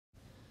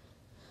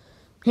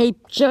Hey,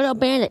 Shadow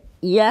Bandit.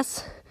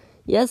 Yes,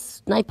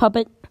 Night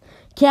Puppet.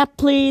 Can I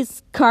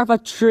please carve a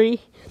tree?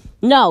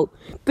 No,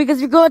 because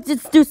you're going to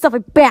do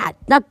something bad.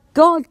 Now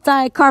go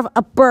inside and carve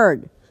a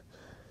bird.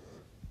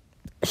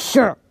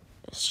 Sure,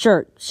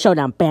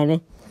 Showdown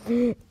Bandit.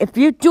 If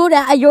you do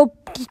that, you'll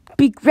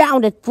be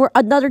grounded for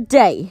another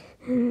day.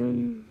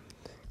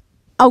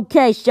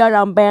 Okay,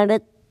 Showdown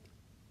Bandit.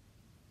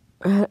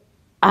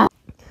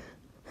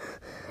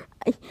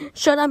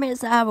 Showdown Bandit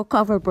said I have a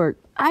cover bird.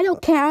 I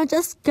don't care. I'm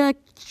just gonna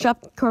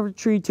chop the cover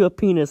tree to a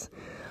penis.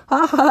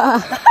 Ha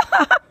ha.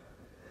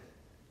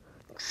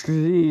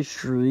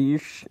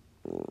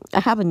 I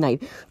have a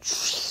knife. Yes,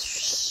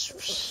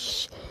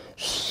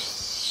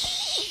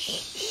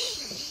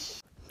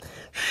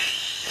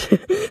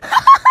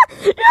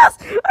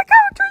 I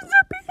got a tree to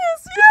a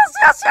penis. Yes.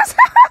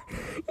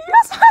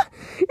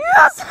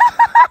 Yes.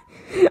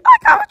 I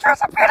got a tree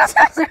to a penis.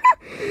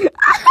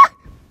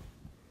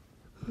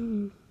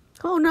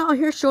 Oh no,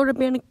 here's Shoulder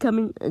Bandit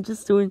coming and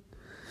just doing.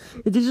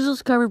 Did you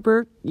just cover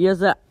bird? Yes,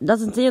 that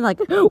doesn't seem like.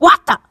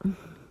 What the?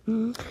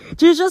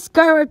 Did you just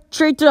carve a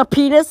tree to a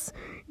penis?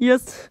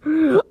 Yes.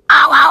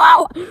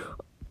 Ow!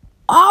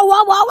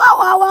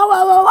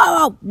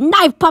 Oh!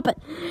 Knife Puppet!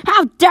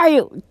 How dare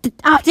you?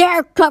 How dare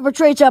you carve a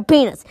tree to a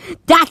penis?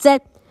 That's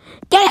it.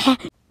 Get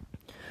it.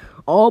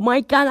 Oh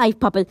my God, Knife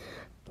Puppet!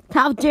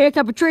 How dare you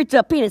carve a tree to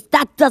a penis?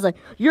 That doesn't.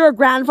 You're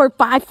grounded for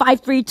 5,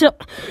 5, 3, 2.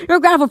 You're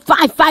grounded for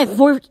 5, 5,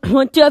 4,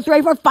 1, 2,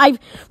 3, 4, 5,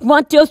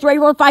 1, 2, 3,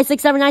 4, 5,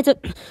 6, 7, 9, 10,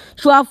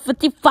 12,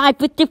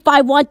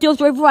 55, 1, 2,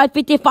 3, 4, 5,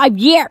 55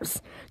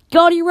 years.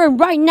 Go to your room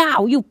right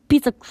now, you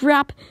piece of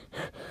crap.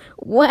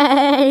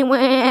 Wait.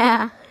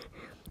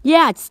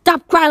 Yeah,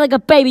 stop crying like a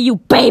baby, you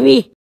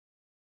baby.